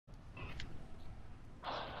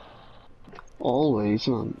Always,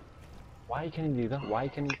 man. Why can he do that? Why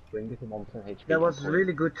can he bring it to 1% HP? That was a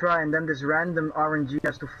really good try, and then this random RNG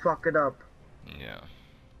has to fuck it up. Yeah.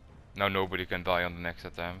 Now nobody can die on the next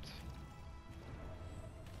attempt.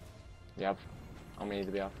 Yep. How many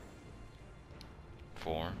do we have?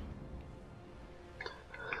 4.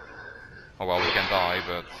 Oh well, we can die,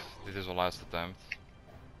 but this is our last attempt.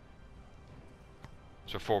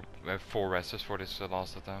 So we have 4 rests for this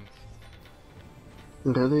last attempt.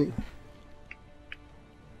 Really?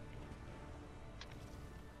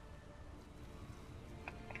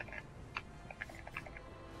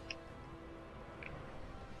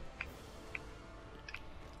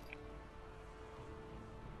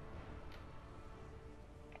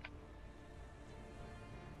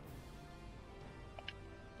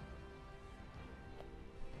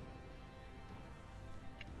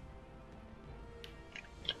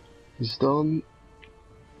 He's done.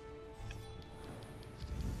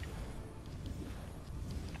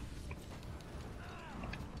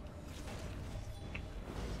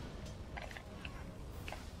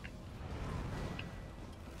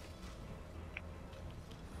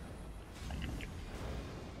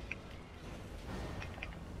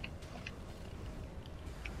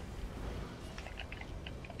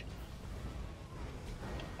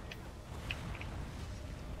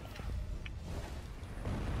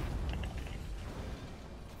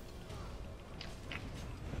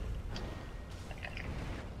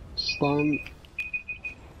 Stun.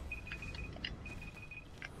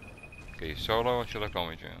 Okay, solo or should I come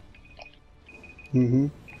with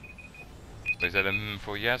you? Is that a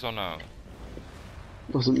for yes or no?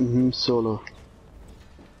 Wasn't solo.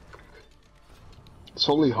 It's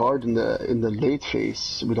only hard in the late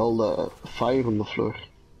phase with all the fire on the floor.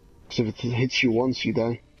 Because if it hits you once, you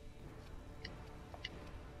die.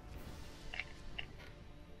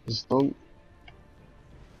 It's done.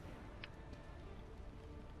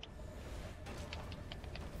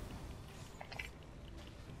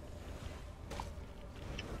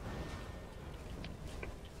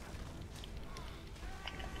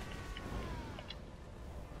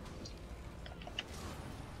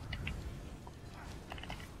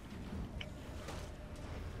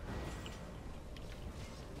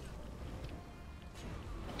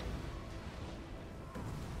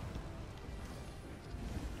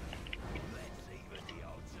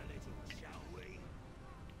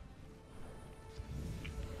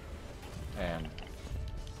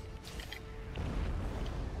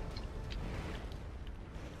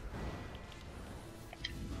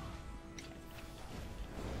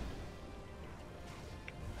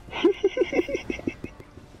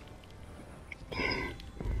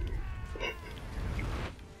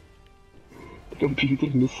 Computer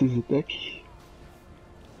missed his attack.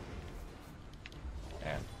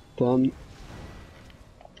 10.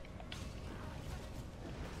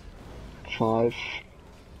 5.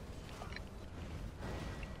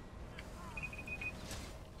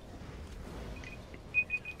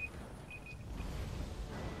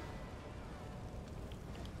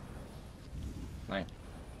 9.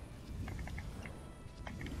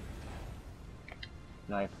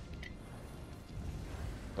 9.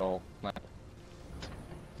 So, 9.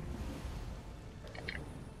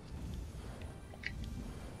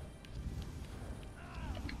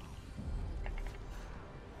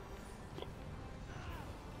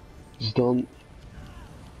 It's done.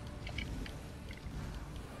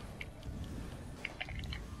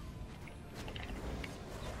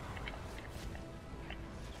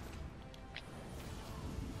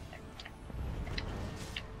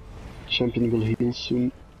 Champion will heal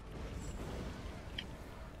soon.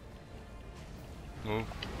 Move.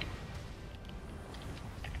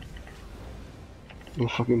 I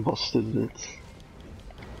fucking busted it.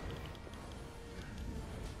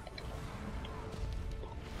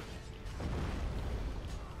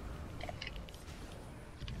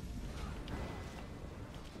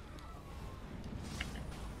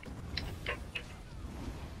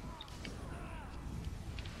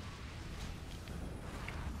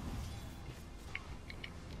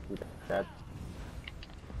 Dead.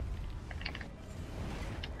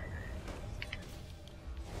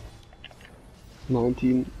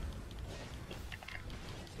 $19.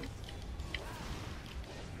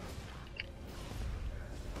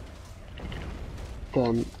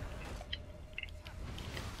 10.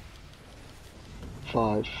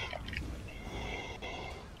 5.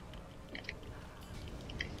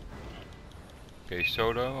 Okay,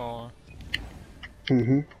 solo or?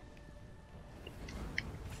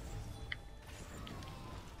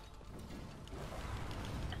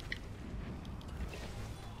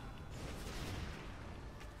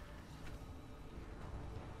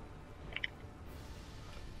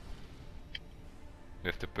 We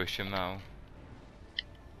have to push him now.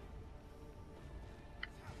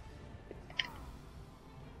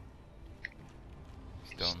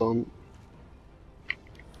 He's done. Stun.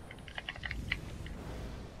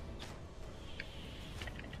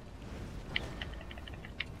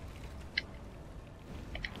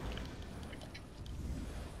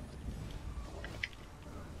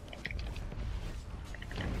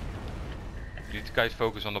 You guys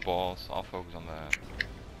focus on the balls, I'll focus on the...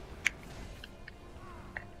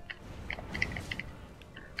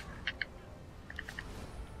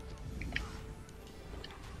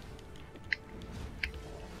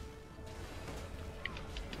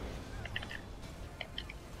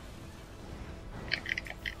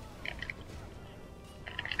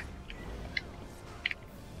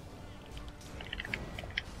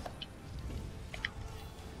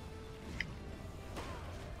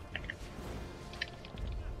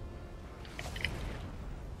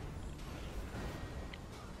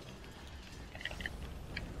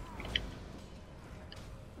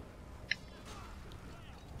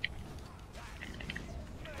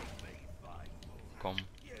 Come.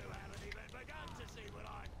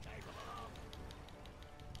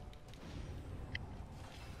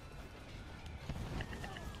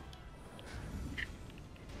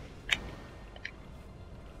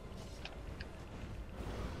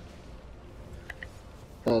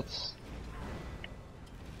 That's...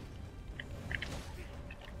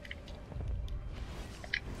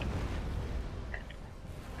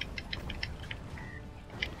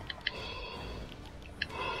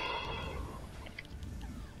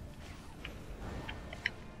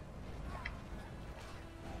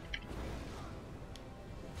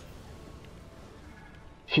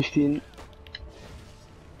 $15.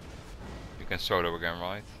 You can solo again,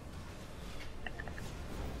 right?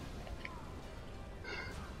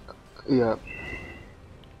 Yeah.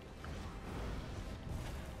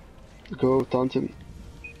 Go, taunt him.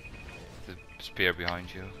 The spear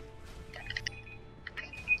behind you.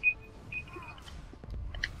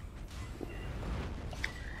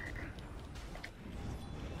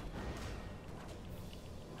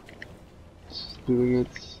 Just doing it.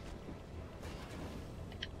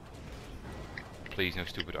 Please no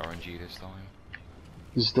stupid RNG this time.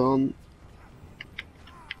 He's done.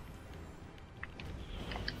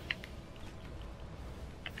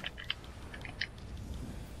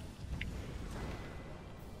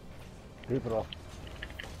 Reaper off.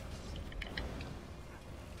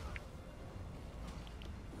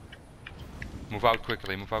 Move out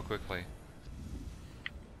quickly, move out quickly.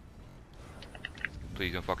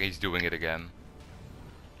 Please don't fucking, he's doing it again.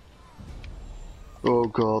 Oh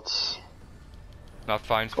god. Not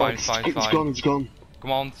fine, it's Oh, fine, it's, it's fine, it's it's fine. gone, it's gone.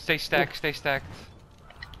 Come on, stay stacked, stay stacked.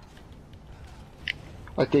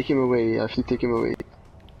 I take him away, I have to take him away.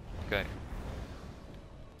 Okay.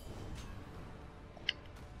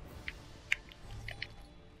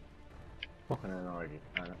 Fucking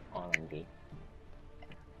RNG.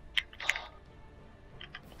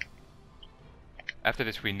 After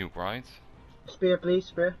this we nuke, right? Spear, please,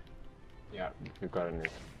 spear. Yeah, you got a nuke.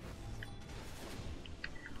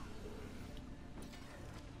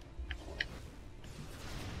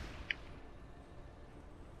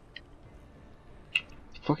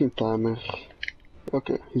 Fucking timer.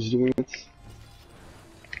 Okay, he's doing it.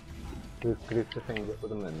 You click the thing with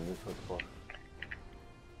the menu for.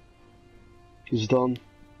 He's done.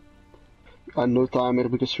 And no timer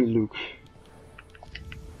because we look.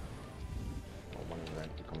 Oh, one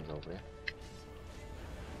event he comes over here.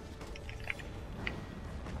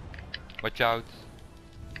 Watch out.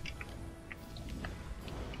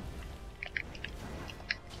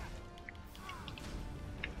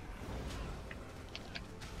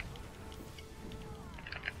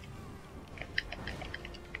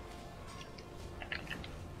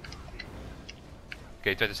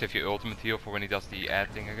 Okay, try to save your ultimate heal for when he does the ad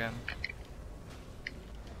thing again.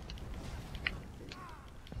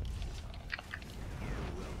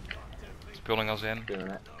 He's pulling us in. Doing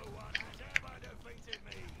it.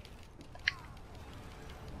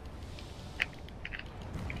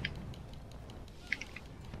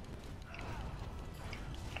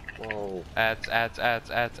 Whoa. Ads, ads, ads,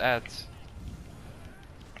 ads, ads.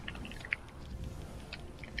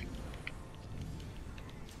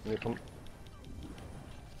 You come.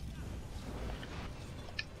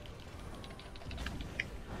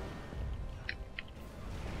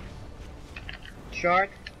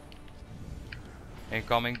 Shark.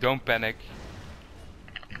 Incoming, don't panic.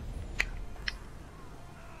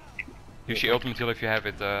 Use your ultimate heal if you have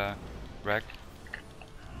it, Rack.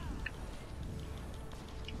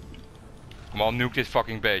 Come on, nuke this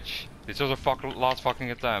fucking bitch. This was a last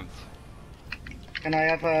fucking attempt. And I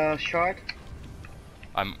have a shard.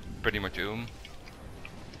 I'm pretty much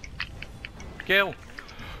Kill!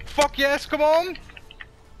 Fuck yes, come on!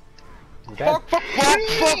 Fuck, fuck, fuck,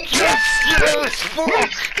 fuck, yes, fuck!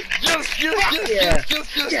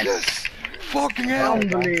 Yes! Fucking hell!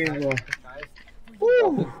 Unbelievable.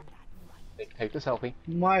 Woo! Take the selfie.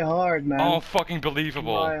 My heart, man. Oh, fucking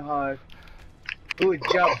believable. My heart. Good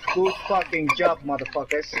job, good fucking job,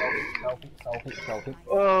 motherfuckers. Selfie.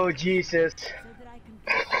 Oh, Jesus.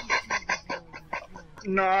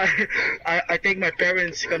 No, I think my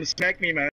parents gonna smack me, man.